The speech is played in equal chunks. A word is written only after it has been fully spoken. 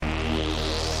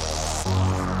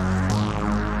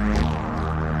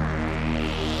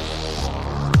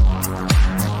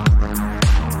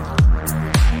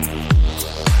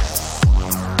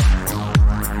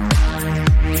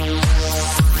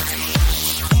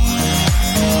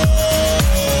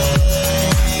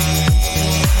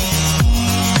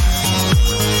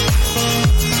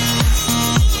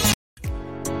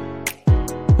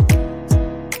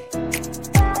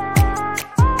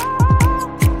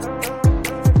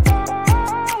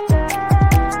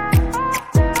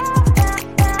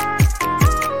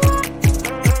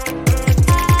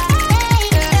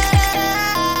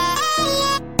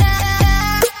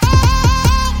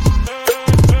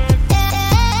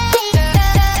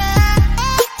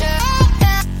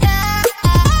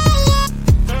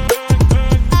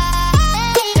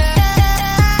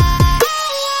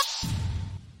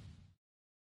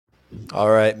All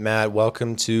right, Matt,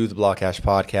 welcome to the Blockhash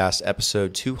Podcast,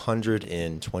 episode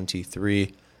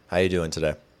 223. How you doing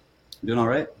today? I'm doing all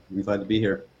right. I'm glad to be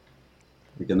here.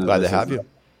 Again, Glad to this is have you.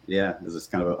 this is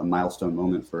kind of a milestone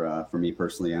moment for me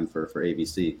personally and for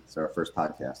ABC. It's our first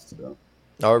podcast, so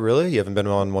Oh, really? You haven't been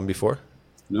on one before?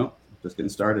 no, just getting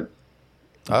started.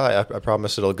 I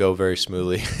promise it'll go very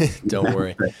smoothly. Don't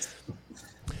worry.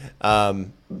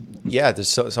 Yeah, there's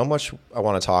so much I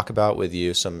want to talk about with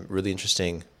you. Some really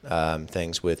interesting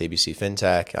things with ABC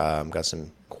FinTech. Got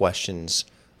some questions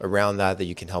around that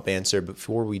you can help answer.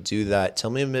 Before we do that,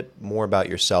 tell me a bit more about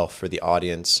yourself for the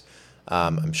audience.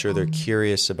 I'm sure they're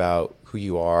curious about who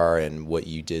you are and what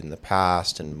you did in the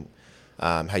past and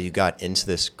how you got into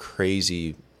this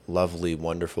crazy, lovely,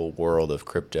 wonderful world of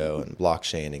crypto and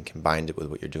blockchain and combined it with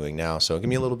what you're doing now. So give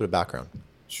me a little bit of background.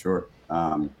 Sure.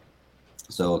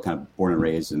 So kind of born and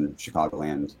raised in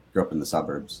Chicagoland, grew up in the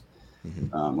suburbs.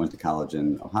 Went to college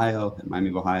in Ohio, in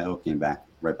Miami, Ohio. Came back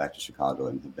right back to Chicago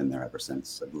and have been there ever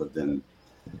since. I've lived in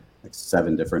like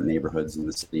 7 different neighborhoods in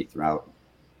the city throughout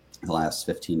the last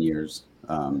 15 years.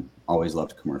 Always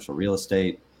loved commercial real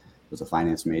estate. Was a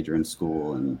finance major in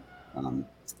school and kind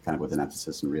of with an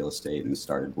emphasis in real estate, and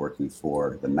started working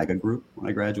for the Mega Group when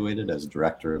I graduated as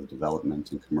director of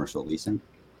development and commercial leasing.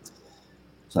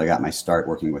 So I got my start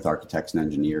working with architects and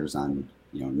engineers on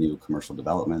new commercial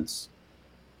developments.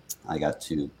 I got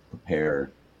to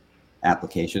prepare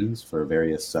applications for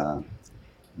various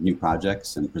new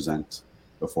projects and present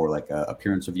before like a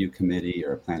appearance review committee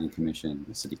or a planning commission,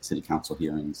 the city council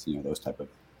hearings, those type of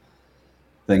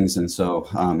things. And so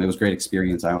it was a great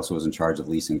experience. I also was in charge of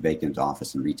leasing vacant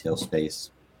office and retail space.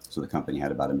 So the company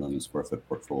had about 1 million square foot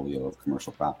portfolio of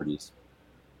commercial properties.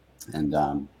 And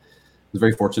was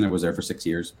very fortunate. I was there for 6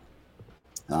 years.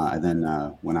 I then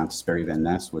went on to Sperry Van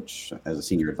Ness, which as a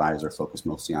senior advisor focused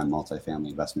mostly on multifamily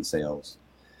investment sales,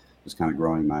 just kind of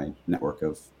growing my network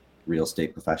of real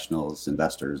estate professionals,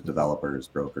 investors, developers,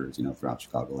 brokers, throughout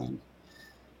Chicagoland.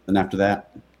 Then after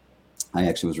that, I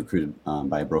actually was recruited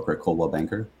by a broker at Coldwell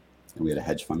Banker, and we had a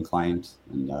hedge fund client,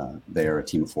 and there a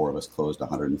team of 4 of us closed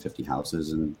 150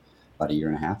 houses in about a year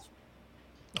and a half.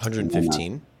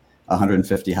 115?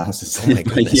 150 houses. Oh my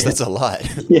goodness, yeah. That's a lot.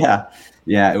 Yeah.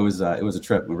 It was a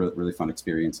trip, a really fun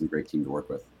experience, and a great team to work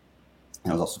with.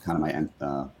 And it was also kind of my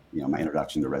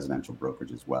introduction to residential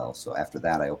brokerage as well. So after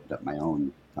that, I opened up my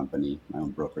own company, my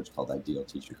own brokerage called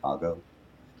IdealT Chicago.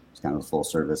 It's kind of a full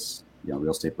service,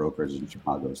 real estate brokerage in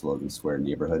Chicago's Logan Square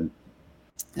neighborhood,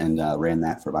 and ran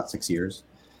that for about 6 years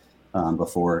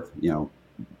before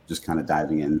just kind of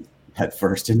diving in head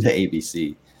first into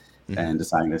ABC. And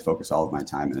deciding to focus all of my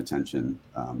time and attention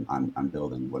on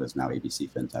building what is now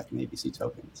ABC FinTech and ABC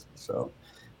Tokens. So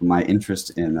my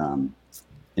interest in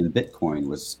Bitcoin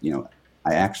was,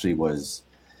 I actually was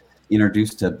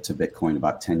introduced to Bitcoin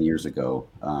about 10 years ago.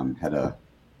 Had a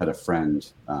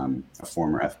friend, a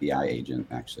former FBI agent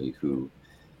actually, who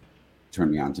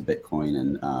turned me on to Bitcoin,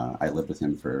 and I lived with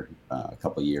him for a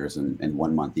couple of years, and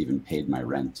 1 month even paid my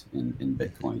rent in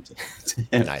Bitcoin to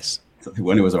him. Nice.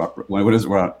 When it was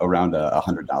around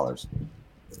 $100.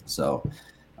 So,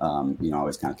 I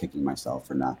was kind of kicking myself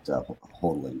for not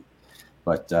hodling,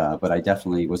 but I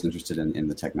definitely was interested in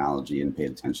the technology and paid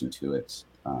attention to it.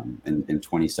 In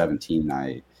 2017,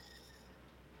 that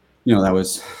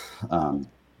was kind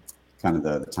of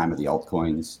the time of the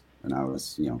altcoins, and I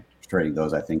was trading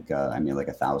those. I think I made like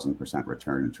 1,000%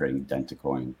 return trading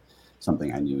Dentacoin,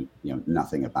 something I knew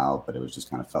nothing about, but it was just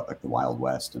kind of felt like the Wild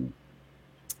West. And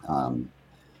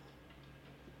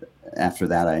after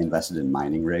that, I invested in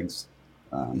mining rigs,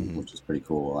 which is pretty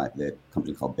cool. The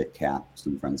company called BitCap,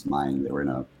 some friends of mine, they were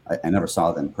I never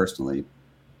saw them personally,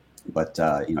 but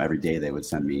every day they would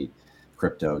send me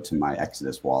crypto to my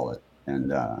Exodus wallet,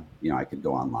 and I could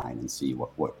go online and see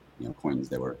what coins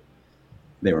they were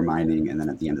mining, and then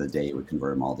at the end of the day, it would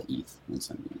convert them all to ETH and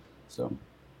send me. So,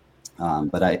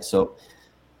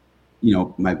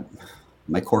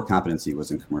 my core competency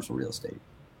was in commercial real estate,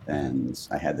 and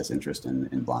I had this interest in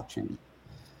blockchain,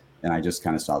 and I just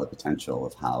kind of saw the potential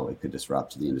of how it could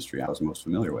disrupt the industry I was most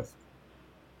familiar with.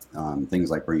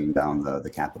 Things like bringing down the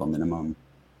capital minimum,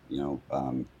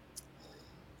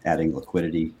 adding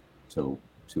liquidity to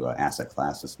an asset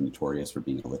class that's notorious for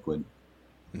being illiquid.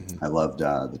 I loved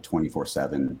the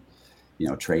 24/7,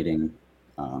 trading,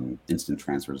 instant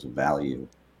transfers of value,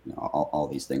 all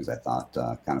these things. I thought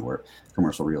kind of where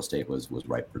commercial real estate was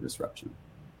ripe for disruption.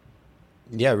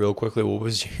 Yeah, real quickly, what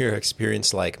was your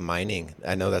experience like mining?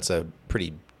 I know that's a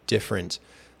pretty different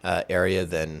area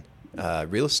than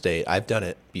real estate. I've done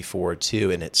it before too,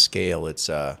 and at scale, it's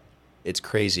it's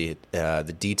crazy.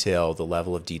 The detail, the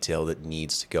level of detail that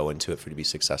needs to go into it for it to be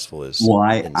successful is Well,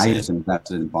 I just insane.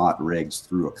 invested and bought rigs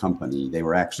through a company. They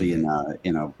were actually Hmm.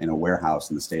 in a warehouse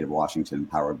in the state of Washington,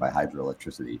 powered by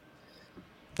hydroelectricity.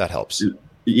 That helps.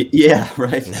 Yeah,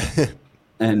 right.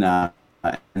 And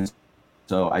and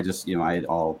so I just, I had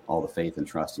all the faith and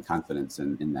trust and confidence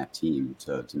in that team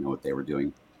to know what they were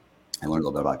doing. I learned a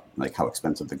little bit about like how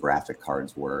expensive the graphic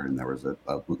cards were, and there was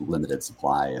a limited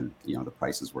supply, and the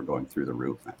prices were going through the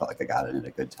roof. And I felt like I got it at a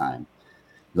good time.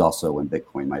 It was also when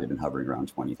Bitcoin might have been hovering around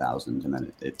 20,000, and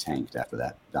then it tanked after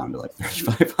that down to like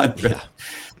 3,500. Yeah.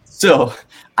 So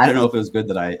I don't know if it was good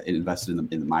that I invested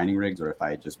in the mining rigs, or if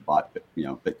I just bought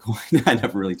Bitcoin. I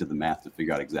never really did the math to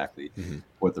figure out exactly Hmm.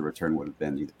 what the return would have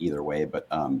been either way. But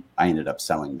I ended up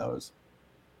selling those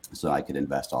so I could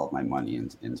invest all of my money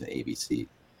into ABC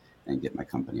and get my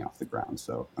company off the ground.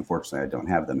 So unfortunately, I don't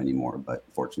have them anymore. But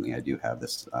fortunately, I do have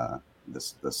this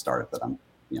startup that I'm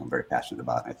very passionate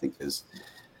about, and I think is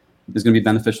going to be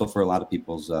beneficial for a lot of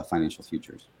people's financial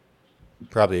futures.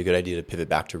 Probably a good idea to pivot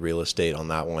back to real estate on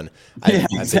that one. Yeah, I've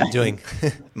been exactly. doing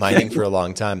mining for a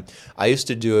long time. I used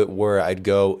to do it where I'd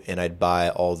go and I'd buy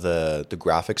all the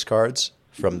graphics cards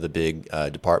from the big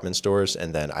department stores,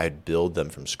 and then I'd build them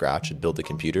from scratch. I'd build the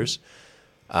computers.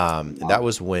 And that Wow.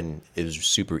 was when it was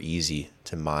super easy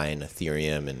to mine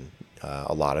Ethereum and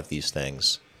a lot of these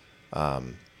things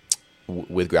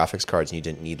with graphics cards. And you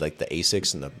didn't need like the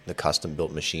ASICs and the custom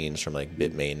built machines from like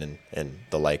Bitmain and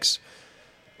the likes.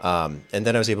 And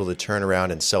then I was able to turn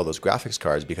around and sell those graphics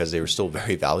cards because they were still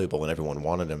very valuable and everyone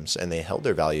wanted them. And they held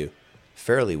their value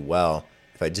fairly well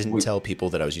if I didn't Wait, tell people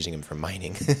that I was using them for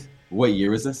mining. what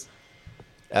year was this?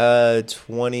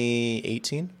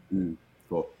 2018. Mm,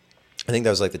 cool. I think that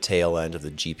was like the tail end of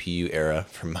the GPU era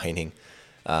for mining.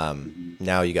 Hmm.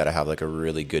 Now you got to have like a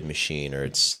really good machine or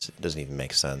it doesn't even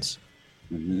make sense.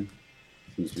 Hmm.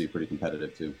 Seems to be pretty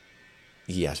competitive too.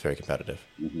 Yeah, it's very competitive.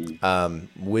 Hmm.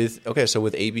 So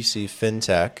with ABC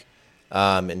FinTech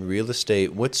and real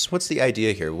estate, what's the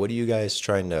idea here? What are you guys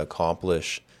trying to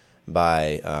accomplish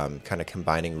by kind of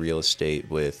combining real estate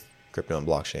with crypto and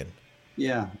blockchain?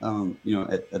 Yeah,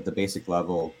 at the basic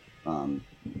level, um,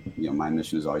 my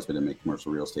mission has always been to make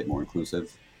commercial real estate more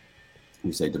inclusive.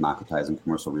 We say democratizing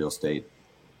commercial real estate,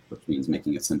 which means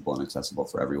making it simple and accessible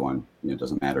for everyone. It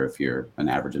doesn't matter if you're an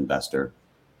average investor,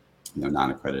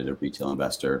 non-accredited retail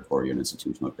investor, or you're an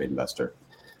institutional grade investor.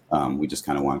 We just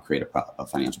kind of want to create a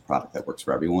financial product that works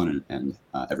for everyone, and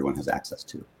everyone has access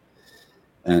to.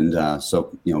 And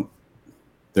so,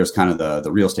 there's kind of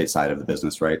the real estate side of the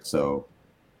business, right? So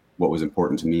what was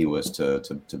important to me was to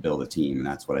build a team, and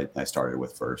that's what I started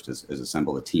with first, is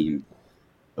assemble a team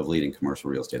of leading commercial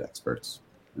real estate experts.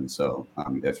 And so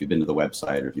if you've been to the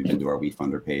website or if you've been to our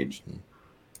WeFunder page,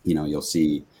 you'll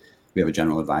see we have a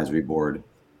general advisory board,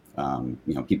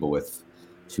 people with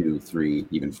 2, 3,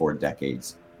 even 4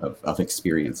 decades of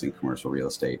experience in commercial real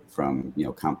estate, from,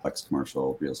 complex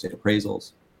commercial real estate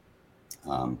appraisals,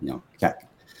 um, you know,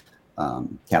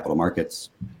 capital markets,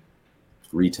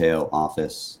 retail,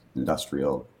 office,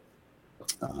 industrial,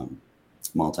 um,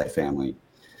 multifamily,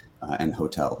 and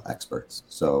hotel experts.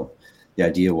 So the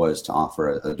idea was to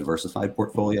offer a diversified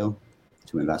portfolio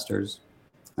to investors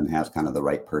and have kind of the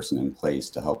right person in place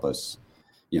to help us,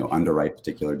 underwrite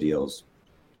particular deals,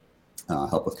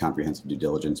 help with comprehensive due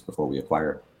diligence before we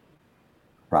acquire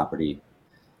property,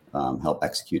 help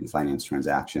execute and finance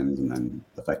transactions, and then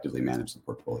effectively manage the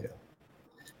portfolio.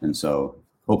 And so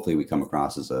hopefully we come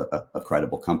across as a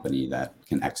credible company that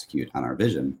can execute on our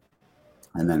vision.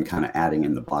 And then kind of adding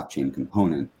in the blockchain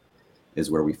component is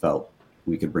where we felt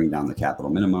we could bring down the capital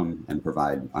minimum and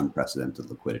provide unprecedented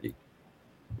liquidity.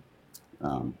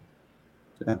 So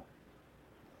yeah,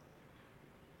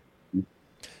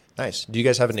 Nice. Do you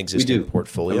guys have an we existing do have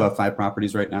portfolio? about 5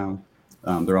 properties right now.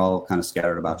 They're all kind of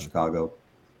scattered about Mhm. Chicago,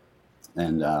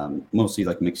 and mostly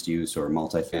like mixed use or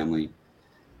multifamily.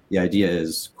 The idea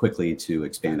is quickly to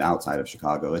expand outside of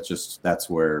Chicago. It's just that's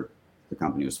where the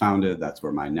company was founded. That's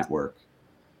where my network,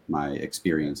 my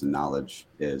experience and knowledge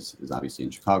is obviously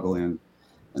in Chicagoland,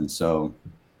 and so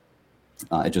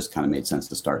it just kind of made sense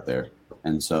to start there.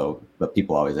 And so, but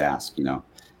people always ask,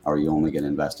 are you only going to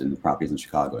invest in properties in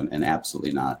Chicago? And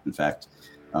absolutely not. In fact,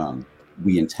 um,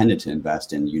 we intended to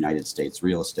invest in United States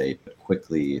real estate, but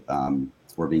quickly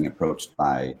we're being approached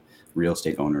by real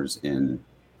estate owners in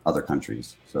other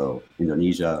countries. So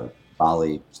Indonesia,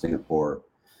 Bali, Singapore,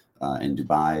 and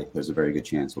Dubai, there's a very good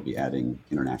chance we'll be adding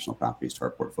international properties to our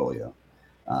portfolio.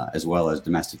 As well as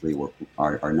domestically,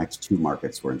 our next 2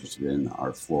 markets we're interested in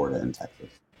are Florida and Texas.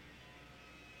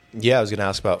 Yeah, I was going to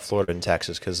ask about Florida and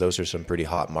Texas because those are some pretty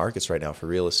hot markets right now for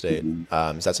real estate.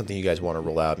 Mhm. Is that something you guys want to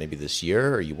roll out maybe this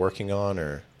year? Or are you working on,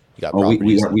 or you got Oh,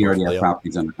 properties in the we already have portfolio?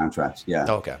 properties under contract. Yeah.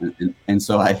 Oh, okay. And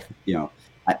so I,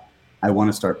 I want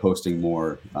to start posting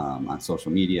more on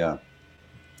social media,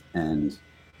 and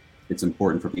it's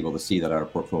important for people to see that our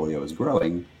portfolio is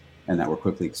growing and that we're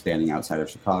quickly expanding outside of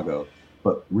Chicago.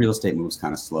 But real estate moves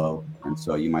kind of slow. And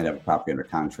so you might have a property under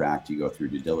contract, you go through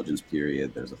due diligence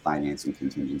period, there's a financing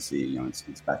contingency, it's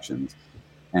inspections,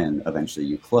 and eventually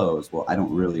you close. Well, I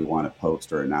don't really want to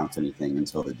post or announce anything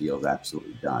until the deal is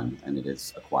absolutely done and it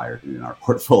is acquired in our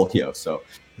portfolio. So,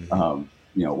 Hmm.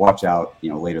 watch out,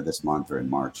 later this month or in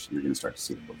March, you're going to start to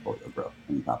see the portfolio grow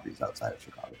in properties outside of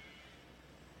Chicago.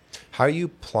 How are you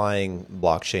applying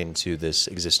blockchain to this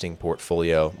existing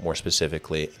portfolio more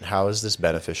specifically? And how is this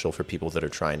beneficial for people that are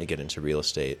trying to get into real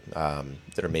estate,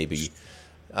 that are maybe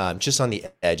just on the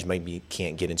edge, maybe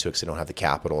can't get into it because they don't have the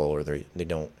capital or they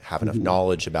don't have enough Mhm.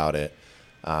 knowledge about it?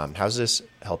 How's this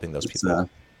helping those It's people? a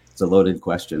it's a loaded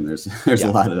question. There's a Yeah,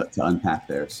 lot to unpack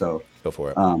there. So go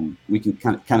for it. we can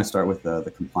kind of start with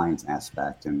the compliance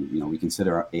aspect, and we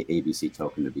consider our ABC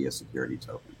token to be a security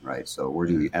token, right? So we're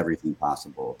doing Hmm. everything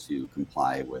possible to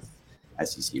comply with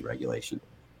SEC regulation,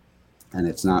 and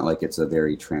it's not like it's a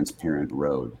very transparent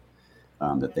road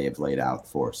that they have laid out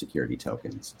for security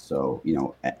tokens. So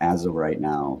as of right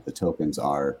now, the tokens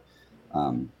are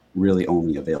really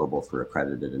only available for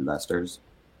accredited investors.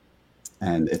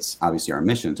 And it's obviously our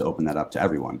mission to open that up to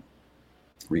everyone,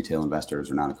 retail investors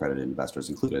or non-accredited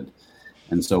investors included.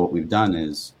 And so what we've done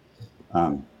is,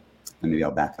 and maybe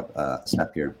I'll back up a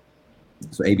step here.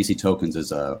 So ABC Tokens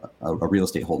is a real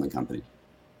estate holding company.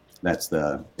 It's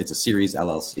a Series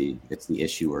LLC. It's the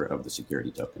issuer of the security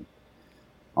token.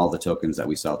 All the tokens that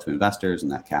we sell to investors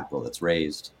and that capital that's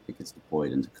raised, it gets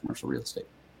deployed into commercial real estate.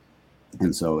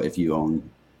 And so if you own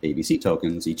ABC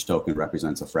tokens, each token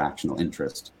represents a fractional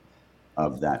interest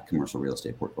of that commercial real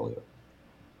estate portfolio.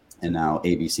 And now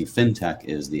ABC FinTech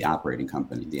is the operating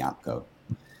company, the OpCo.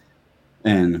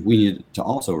 And we need to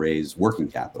also raise working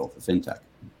capital for FinTech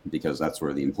because that's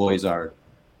where the employees are.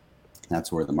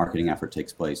 That's where the marketing effort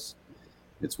takes place.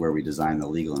 It's where we design the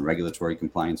legal and regulatory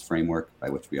compliance framework by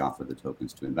which we offer the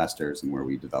tokens to investors and where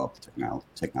we develop the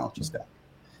technology stack.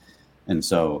 And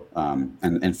so,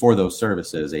 and for those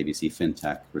services, ABC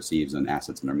FinTech receives an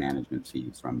assets under management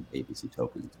fee from ABC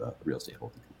Tokens, the real estate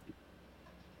holding company.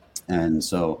 And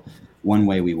so, one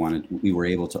way we were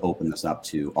able to open this up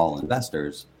to all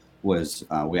investors was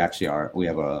we have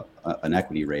an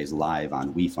equity raise live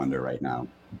on WeFunder right now.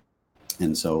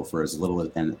 And so, for as little as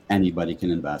and anybody can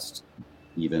invest,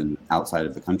 even outside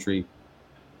of the country,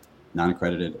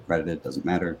 non-accredited, accredited, doesn't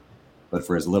matter. But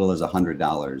for as little as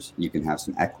 $100, you can have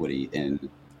some equity in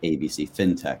ABC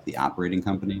FinTech, the operating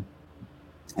company.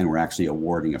 And we're actually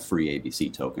awarding a free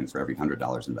ABC token for every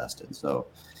 $100 invested. So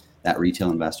that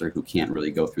retail investor who can't really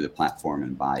go through the platform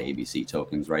and buy ABC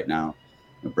tokens right now,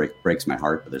 breaks my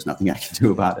heart, but there's nothing I can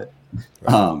do about it.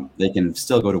 Right. They can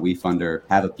still go to WeFunder,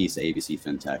 have a piece of ABC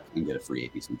FinTech, and get a free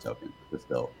ABC token to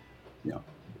still,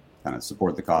 kind of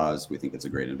support the cause. We think it's a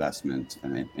great investment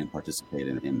and participate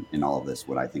in all of this,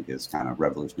 what I think is kind of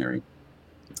revolutionary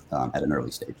at an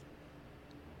early stage.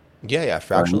 Yeah, yeah.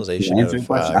 Did I Fractionalization answer your of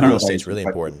question? I don't real know if I estate is answered really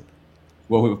your question.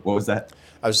 important. What was that?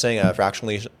 I was saying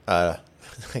fractionally. I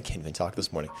can't even talk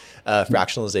this morning.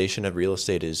 Fractionalization of real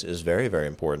estate is very, very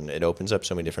important. It opens up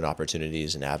so many different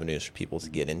opportunities and avenues for people to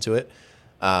get into it,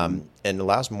 and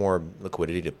allows more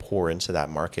liquidity to pour into that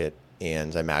market.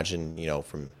 And I imagine,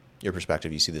 from your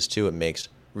perspective, you see this too. It makes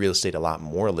real estate a lot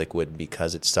more liquid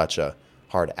because it's such a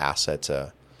hard asset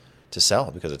to sell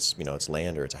because it's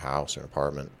land or it's a house or an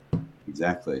apartment.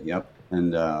 Exactly. Yep.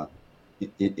 And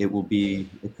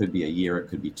it could be a year, it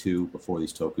could be two before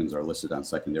these tokens are listed on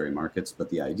secondary markets. But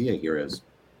the idea here is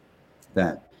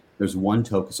that there's one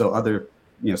token. So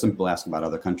some people ask about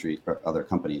other countries, or other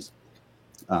companies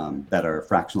that are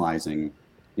fractionalizing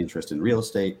interest in real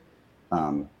estate,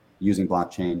 using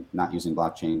blockchain, not using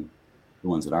blockchain. The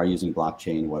ones that are using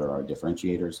blockchain, what are our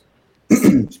differentiators?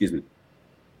 Excuse me.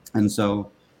 And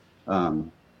so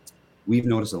we've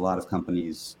noticed a lot of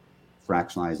companies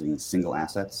fractionalizing single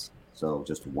assets, so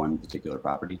just one particular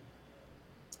property.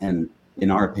 And in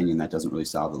our opinion, that doesn't really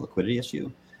solve the liquidity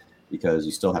issue because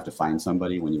you still have to find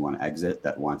somebody when you want to exit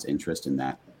that wants interest in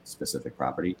that specific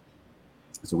property.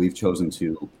 So we've chosen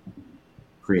to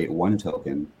create one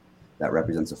token that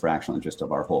represents a fractional interest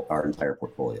of our entire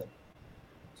portfolio.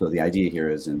 So the idea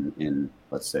here is in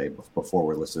let's say before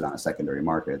we're listed on a secondary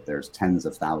market, there's tens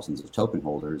of thousands of token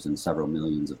holders and several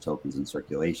millions of tokens in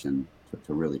circulation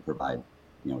to really provide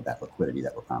that liquidity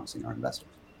that we're promising our investors.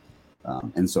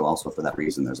 And so also for that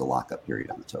reason, there's a lockup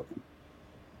period on the token.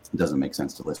 It doesn't make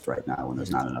sense to list right now when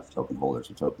there's not enough token holders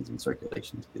or tokens in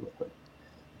circulation to be liquid.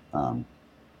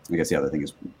 I guess the other thing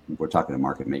is we're talking to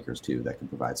market makers too that can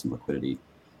provide some liquidity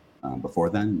before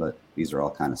then, but these are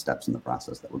all kind of steps in the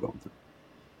process that we're going through.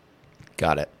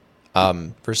 Got it.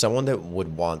 For someone that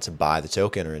would want to buy the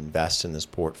token or invest in this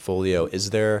portfolio, is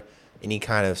there any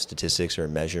kind of statistics or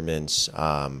measurements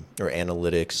or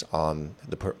analytics on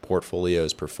the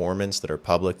portfolio's performance that are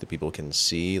public that people can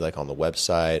see, like on the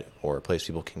website or a place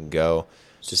people can go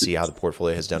to see how the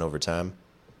portfolio has done over time?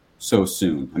 So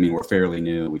soon. I mean, we're fairly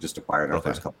new. We just acquired our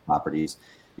first couple properties.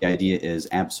 The idea is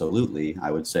absolutely,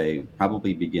 I would say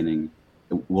probably beginning,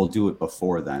 we'll do it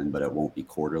before then, but it won't be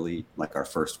quarterly. Like our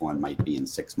first one might be in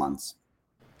 6 months,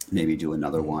 maybe do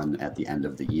another one at the end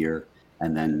of the year.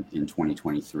 And then in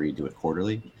 2023, do it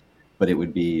quarterly. But it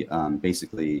would be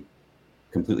basically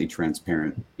completely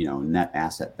transparent, net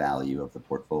asset value of the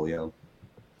portfolio.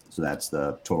 So that's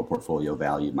the total portfolio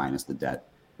value minus the debt.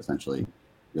 Essentially,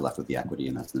 you're left with the equity,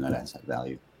 and that's the net asset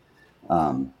value.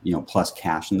 Plus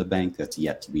cash in the bank that's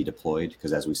yet to be deployed,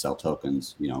 because as we sell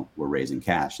tokens, we're raising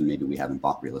cash, and maybe we haven't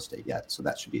bought real estate yet. So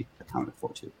that should be accounted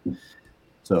for too.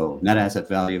 So net asset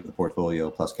value of the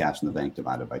portfolio plus cash in the bank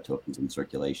divided by tokens in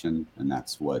circulation. And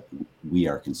that's what we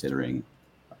are considering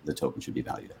the token should be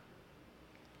valued at.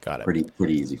 Got it.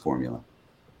 Pretty easy formula.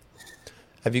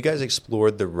 Have you guys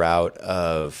explored the route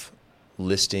of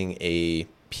listing a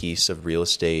piece of real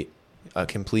estate, a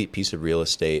complete piece of real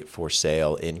estate for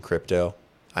sale in crypto?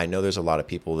 I know there's a lot of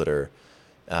people that are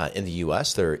in the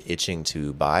US, they're itching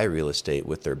to buy real estate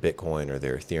with their Bitcoin or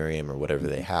their Ethereum or whatever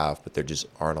they have, but there just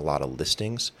aren't a lot of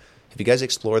listings. Have you guys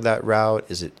explored that route?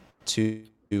 Is it too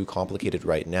complicated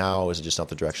right now? Is it just not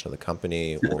the direction of the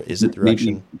company, or is it the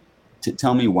direction?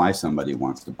 Tell me why somebody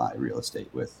wants to buy real estate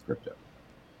with crypto.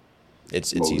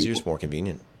 It's easier, it's more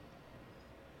convenient.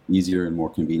 Easier and more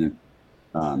convenient.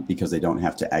 Because they don't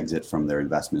have to exit from their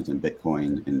investment in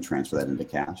Bitcoin and transfer that into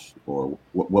cash? Or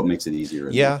what makes it easier?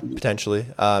 Yeah, potentially.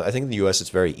 I think in the US, it's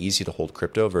very easy to hold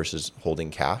crypto versus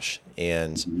holding cash.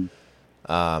 And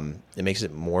it makes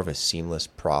it more of a seamless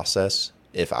process.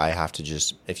 If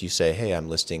you say, hey, I'm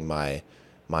listing my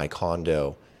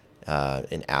condo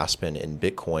in Aspen in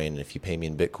Bitcoin, and if you pay me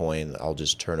in Bitcoin, I'll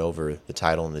just turn over the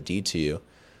title and the deed to you.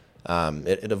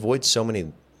 It avoids so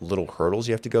many little hurdles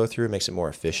you have to go through. It makes it more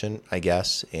efficient, I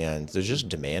guess. And there's just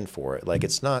demand for it. Like,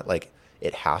 it's not like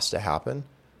it has to happen,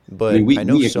 but I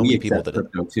know so many people that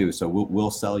crypto too. So we'll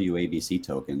sell you ABC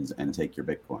tokens and take your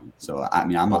Bitcoin. So I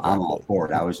mean, I'm all for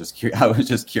it. I was just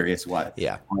curious why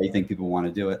you think people want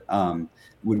to do it.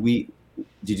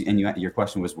 Your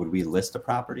question was, would we list a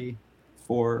property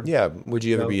for? Yeah. Would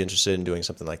you ever be interested in doing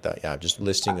something like that? Yeah. Just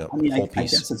listing a whole piece. I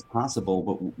guess it's possible,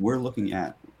 but we're looking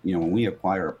at, when we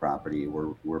acquire a property,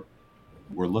 we're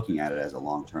looking at it as a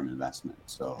long-term investment.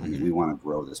 So I mean, we want to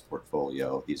grow this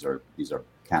portfolio. These are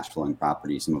cash flowing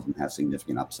properties. Some of them have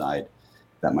significant upside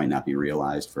that might not be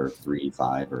realized for 3,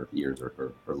 5 or years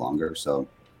or longer. So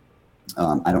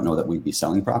I don't know that we'd be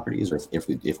selling properties, or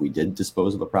if we did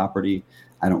dispose of a property,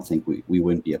 I don't think we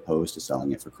wouldn't be opposed to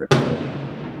selling it for crypto.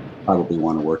 Probably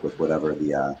want to work with whatever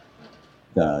the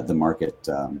market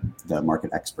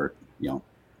expert,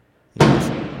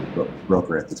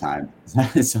 broker at the time.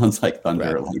 It sounds like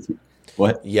thunder. Right.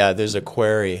 What? Yeah, there's a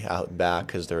quarry out back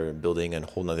because they're building a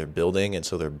whole nother building, and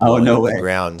so they're blowing up the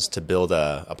grounds to build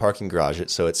a parking garage.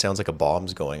 So it sounds like a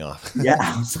bomb's going off. Yeah,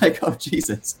 I was like, oh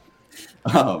Jesus.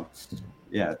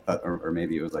 Yeah, or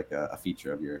maybe it was like a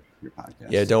feature of your podcast.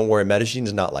 Yeah, don't worry,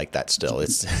 Medelline's not like that. Still,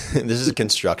 it's this is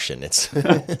construction. It's.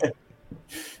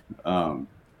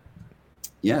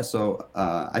 Yeah, so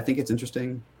I think it's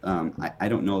interesting. I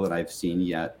don't know that I've seen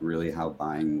yet really how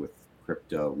buying with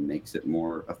crypto makes it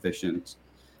more efficient.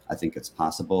 I think it's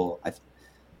possible.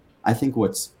 I think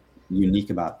what's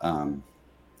unique about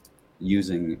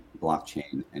using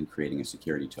blockchain and creating a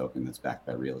security token that's backed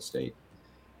by real estate,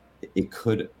 it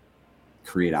could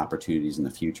create opportunities in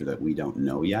the future that we don't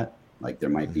know yet. Like there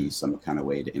might be some kind of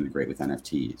way to integrate with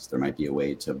NFTs. There might be a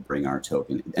way to bring our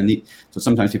token. So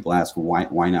sometimes people ask,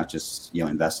 why not just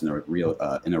invest in a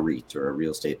REIT or a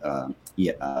real estate I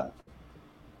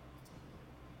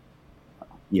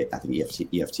think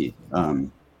EFT.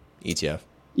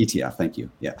 ETF. Thank you.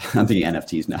 Yeah, I'm thinking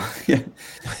NFTs now.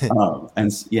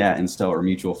 Or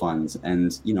mutual funds,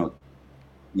 and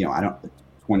I don't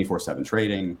 24/7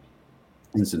 trading,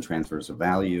 instant transfers of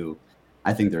value.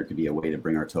 I think there could be a way to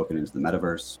bring our token into the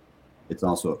metaverse. It's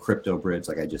also a crypto bridge.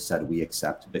 Like I just said, we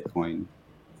accept Bitcoin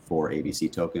for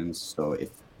ABC tokens. So if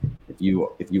you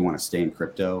want to stay in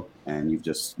crypto and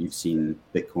you've seen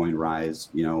Bitcoin rise,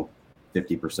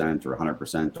 50% or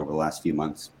 100% over the last few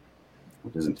months,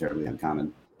 which isn't terribly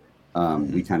uncommon.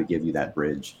 Mm-hmm. We kind of give you that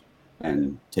bridge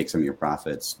and take some of your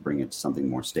profits, bring it to something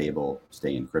more stable,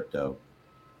 stay in crypto,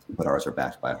 but ours are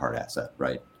backed by a hard asset,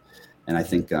 right? And I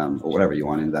think, or whatever you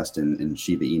want to invest in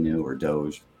Shiba Inu or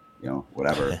Doge,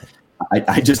 whatever.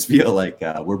 I just feel like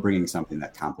we're bringing something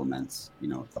that complements,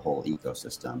 the whole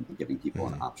ecosystem and giving people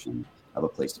an option of a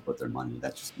place to put their money.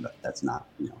 That's not,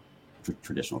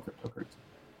 traditional cryptocurrency.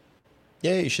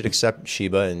 Yeah, you should accept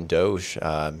Shiba and Doge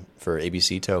for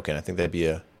ABC token. I think that'd be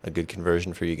a good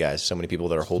conversion for you guys. So many people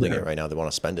that are holding it right now, they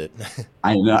want to spend it.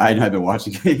 I know. I've been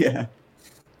watching it. Yeah,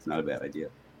 it's not a bad idea.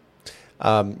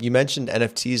 You mentioned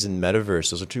NFTs and metaverse.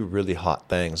 Those are two really hot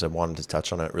things. I wanted to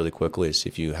touch on it really quickly, see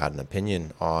if you had an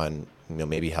opinion on,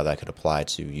 maybe how that could apply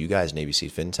to you guys in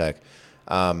ABC FinTech.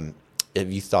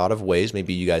 Have you thought of ways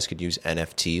maybe you guys could use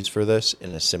NFTs for this in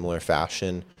a similar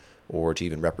fashion, or to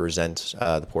even represent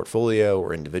the portfolio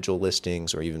or individual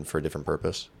listings, or even for a different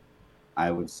purpose?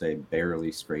 I would say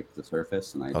barely scraped the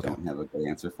surface, and I don't have a good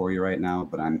answer for you right now,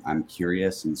 but I'm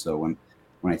curious. And so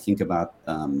when I think about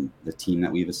the team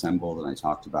that we've assembled, and I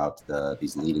talked about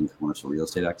these leading commercial real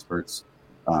estate experts,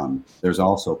 there's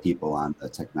also people on the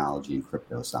technology and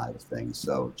crypto side of things.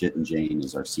 So Jitin Jain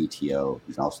is our CTO.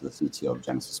 He's also the CTO of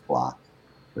Genesis Block.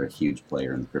 They're a huge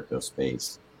player in the crypto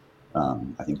space.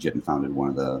 I think Jitin founded one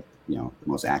of the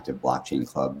most active blockchain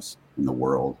clubs in the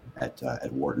world at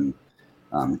Wharton.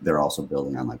 They're also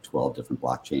building on like 12 different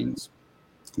blockchains.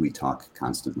 We talk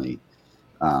constantly.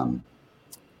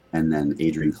 And then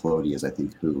Adrian Colodi is, I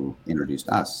think, who introduced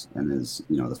us and is,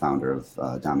 the founder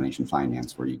of Domination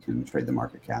Finance, where you can trade the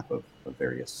market cap of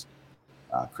various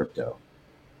crypto.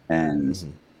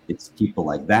 And it's people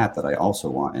like that I also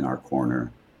want in our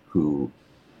corner, who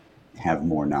have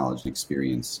more knowledge and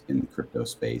experience in the crypto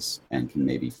space and can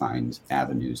maybe find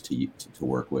avenues to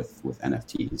work with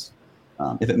NFTs,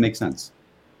 if it makes sense.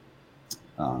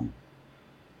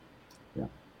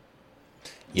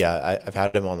 Yeah, I've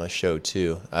had him on the show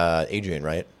too. Adrian,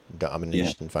 right?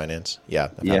 Domination Finance. Yeah,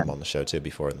 I've had him on the show too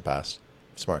before in the past.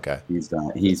 Smart guy. He's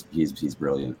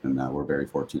brilliant, and we're very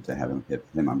fortunate to have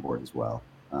him on board as well.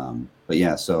 But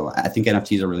yeah, so I think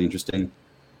NFTs are really interesting.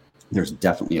 There's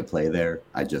definitely a play there.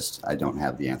 I don't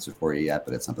have the answer for you yet,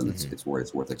 but it's something that's it's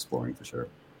worth exploring for sure.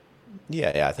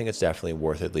 Yeah, I think it's definitely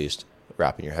worth at least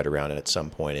wrapping your head around it at some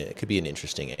point. It could be an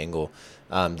interesting angle.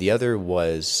 The other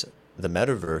was the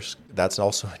metaverse. That's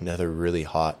also another really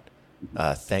hot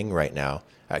thing right now.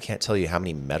 I can't tell you how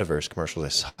many metaverse commercials I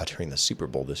saw during the Super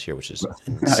Bowl this year, which is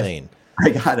insane. I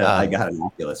got an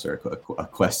Oculus or a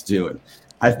Quest 2, and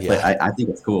I think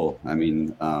it's cool. I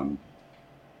mean,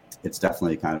 it's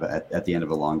definitely kind of at the end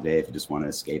of a long day, if you just want to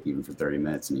escape even for 30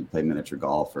 minutes and you play miniature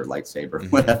golf or lightsaber,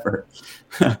 whatever,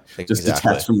 just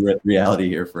detach from reality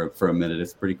here for a minute.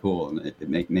 It's pretty cool, and it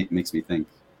makes me think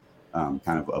kind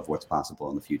of what's possible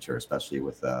in the future, especially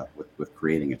with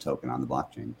creating a token on the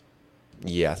blockchain.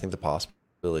 Yeah, I think the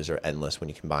possibilities are endless when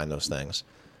you combine those things.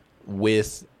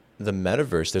 With the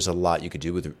metaverse, there's a lot you could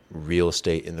do with real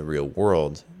estate in the real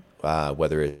world,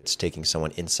 whether it's taking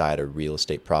someone inside a real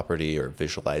estate property or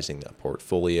visualizing a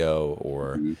portfolio,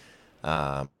 or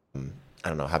I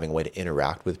don't know, having a way to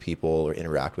interact with people or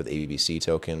interact with ABC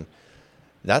token.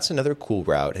 That's another cool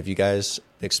route. Have you guys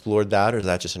explored that, or is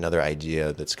that just another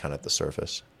idea that's kind of at the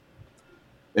surface?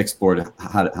 Explored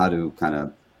how to kind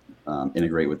of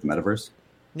integrate with the metaverse?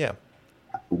 Yeah.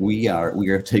 We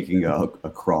are taking a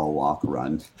crawl, walk,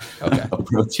 run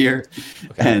approach here.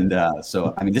 And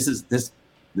so, I mean,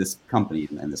 this company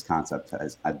and this concept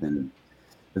has been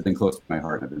close to my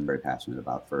heart, and I've been very passionate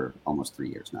about for almost 3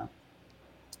 years now.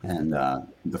 And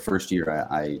the first year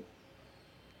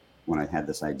when I had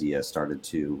this idea, started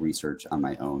to research on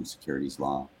my own securities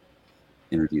law,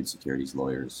 interviewed securities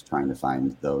lawyers, trying to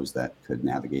find those that could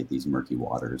navigate these murky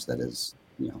waters that is,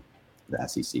 the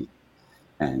SEC,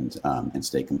 and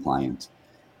stay compliant.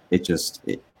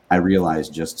 I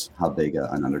realized just how big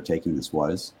an undertaking this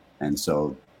was. And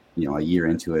so, a year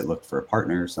into it, looked for a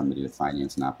partner, somebody with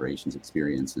finance and operations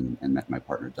experience, and met my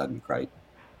partner, Doug McCreight.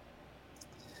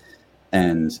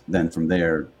 And then from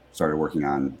there, started working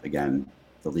on, again,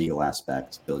 the legal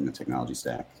aspect, building the technology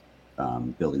stack,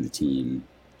 building the team,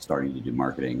 starting to do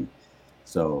marketing.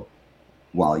 So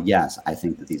while, yes, I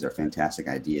think that these are fantastic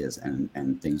ideas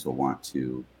and things we'll want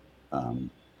to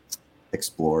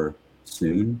explore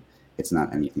soon, it's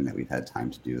not anything that we've had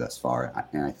time to do thus far.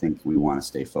 And I think we want to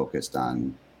stay focused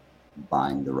on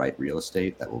buying the right real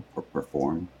estate that will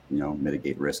perform,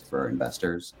 mitigate risk for our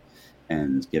investors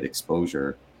and get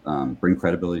exposure bring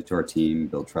credibility to our team,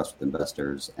 build trust with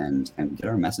investors, and get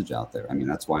our message out there. I mean,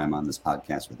 that's why I'm on this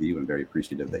podcast with you. I'm very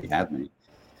appreciative that you have me.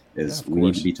 Is we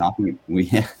need to be talking. We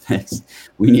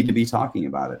need to be talking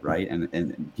about it, right?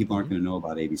 And people aren't going to know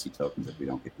about ABC tokens if we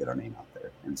don't get our name out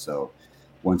there. And so,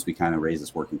 once we kind of raise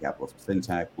this working capital for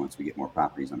fintech, once we get more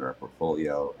properties under our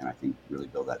portfolio, and I think really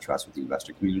build that trust with the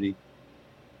investor community,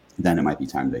 then it might be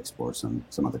time to explore some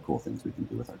other cool things we can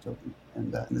do with our token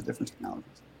and the different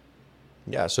technologies.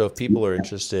 Yeah. So if people are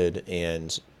interested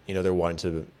and they're wanting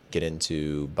to get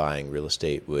into buying real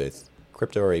estate with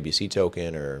crypto or ABC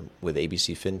token or with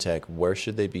ABC FinTech, where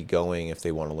should they be going if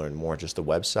they want to learn more? Just the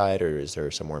website, or is there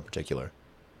somewhere in particular?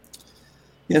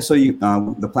 Yeah, so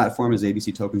the platform is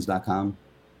abctokens.com.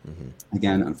 Mm-hmm.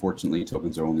 Again, unfortunately,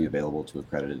 tokens are only available to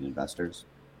accredited investors.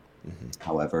 Mm-hmm.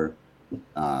 However,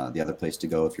 the other place to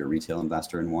go if you're a retail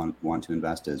investor and want to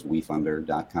invest is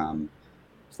wefunder.com/ABC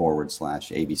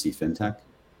FinTech.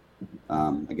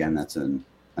 Again, that's an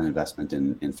investment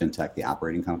in FinTech, the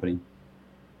operating company.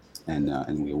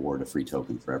 And we award a free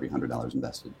token for every $100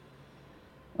 invested.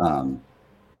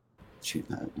 Shoot,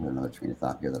 I had another train of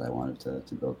thought here that I wanted to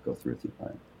go through with you.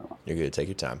 You're good. Take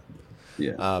your time.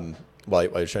 Yeah. While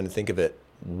you're trying to think of it,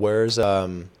 where's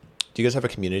do you guys have a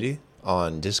community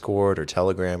on Discord or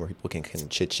Telegram where people can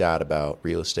chit chat about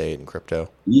real estate and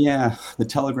crypto? Yeah, the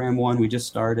Telegram one we just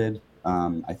started.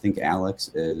 I think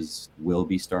Alex will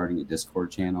be starting a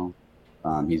Discord channel.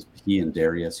 He and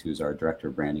Darius, who's our director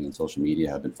of branding and social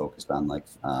media, have been focused on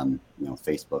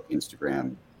Facebook,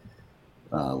 Instagram,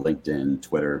 LinkedIn,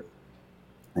 Twitter,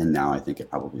 and now I think it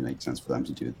probably makes sense for them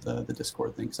to do the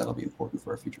Discord thing because that'll be important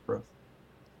for our future growth.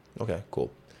 Okay, cool.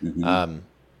 Mm-hmm.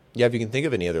 Yeah, if you can think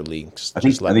of any other links,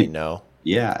 just let me know.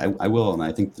 Yeah, I will, and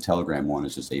I think the Telegram one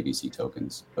is just ABC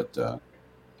tokens. But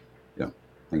yeah,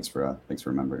 thanks for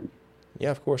remembering.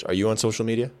 Yeah, of course. Are you on social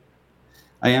media?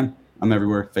 I am. I'm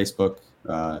everywhere. Facebook.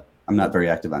 I'm not very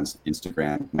active on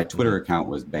Instagram. My Twitter account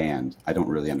was banned. I don't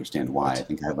really understand why. I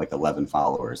think I have like 11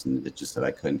 followers, and it just said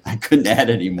I couldn't add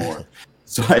any more.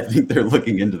 So I think they're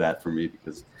looking into that for me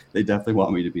because they definitely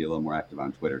want me to be a little more active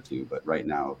on Twitter too. But right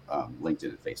now, LinkedIn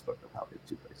and Facebook are probably the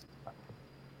two places.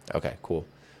 Okay, cool.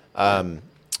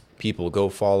 People go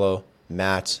follow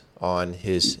Matt on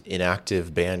his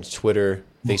inactive banned Twitter,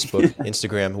 Facebook,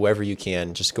 Instagram, whoever you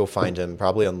can. Just go find him,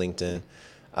 probably on LinkedIn.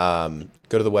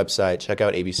 Go to the website, check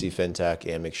out ABC FinTech,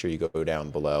 and make sure you go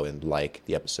down below and like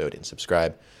the episode and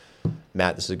subscribe.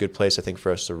 Matt, this is a good place, I think,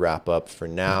 for us to wrap up for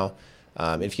now.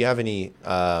 If you have any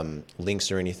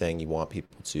links or anything you want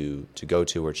people to go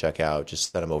to or check out,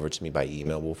 just send them over to me by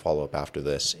email. We'll follow up after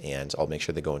this, and I'll make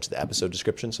sure they go into the episode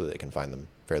description so that they can find them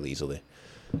fairly easily.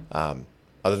 Other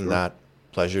than that,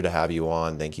 pleasure to have you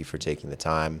on. Thank you for taking the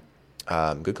time.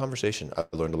 Good conversation. I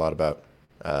learned a lot about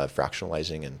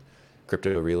fractionalizing and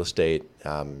crypto real estate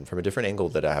from a different angle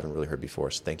that I haven't really heard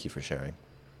before. So thank you for sharing.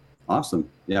 Awesome.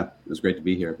 Yeah, it was great to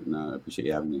be here, and I appreciate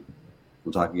you having me.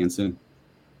 We'll talk again soon.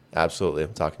 Absolutely.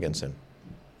 We'll talk again soon.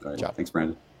 All right. Ciao. Thanks,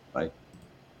 Brandon. Bye.